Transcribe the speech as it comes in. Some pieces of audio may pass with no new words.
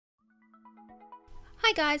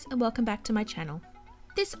Hi guys, and welcome back to my channel.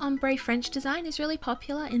 This ombre French design is really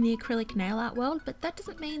popular in the acrylic nail art world, but that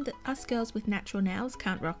doesn't mean that us girls with natural nails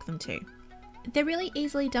can't rock them too. They're really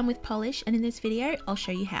easily done with polish, and in this video I'll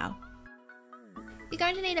show you how. You're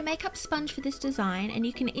going to need a makeup sponge for this design, and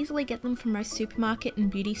you can easily get them from most supermarket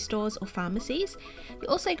and beauty stores or pharmacies.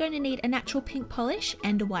 You're also going to need a natural pink polish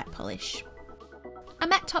and a white polish. A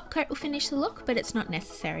matte top coat will finish the look, but it's not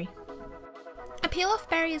necessary. A peel-off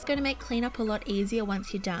barrier is going to make cleanup a lot easier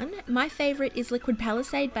once you're done. My favourite is Liquid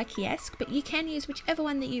Palisade by Kiesk, but you can use whichever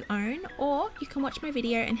one that you own, or you can watch my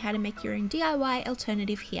video on how to make your own DIY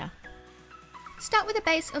alternative here. Start with a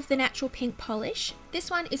base of the natural pink polish. This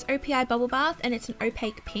one is OPI Bubble Bath and it's an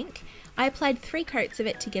opaque pink. I applied 3 coats of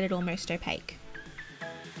it to get it almost opaque.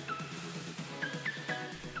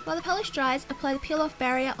 While the polish dries, apply the peel-off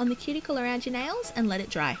barrier on the cuticle around your nails and let it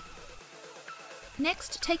dry.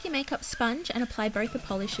 Next, take your makeup sponge and apply both the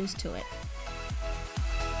polishes to it.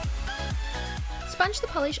 Sponge the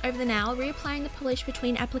polish over the nail, reapplying the polish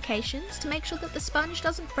between applications to make sure that the sponge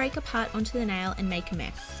doesn't break apart onto the nail and make a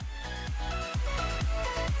mess.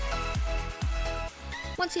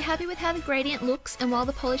 Once you're happy with how the gradient looks and while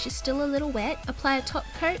the polish is still a little wet, apply a top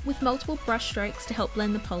coat with multiple brush strokes to help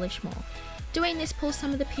blend the polish more. Doing this pulls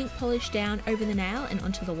some of the pink polish down over the nail and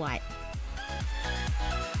onto the white.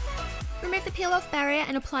 Remove the peel-off barrier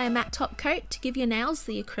and apply a matte top coat to give your nails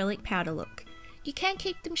the acrylic powder look. You can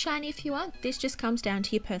keep them shiny if you want, this just comes down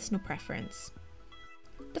to your personal preference.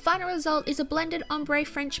 The final result is a blended ombre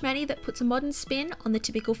French mani that puts a modern spin on the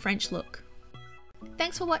typical French look.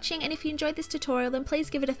 Thanks for watching, and if you enjoyed this tutorial then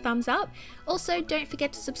please give it a thumbs up. Also, don't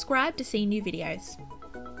forget to subscribe to see new videos.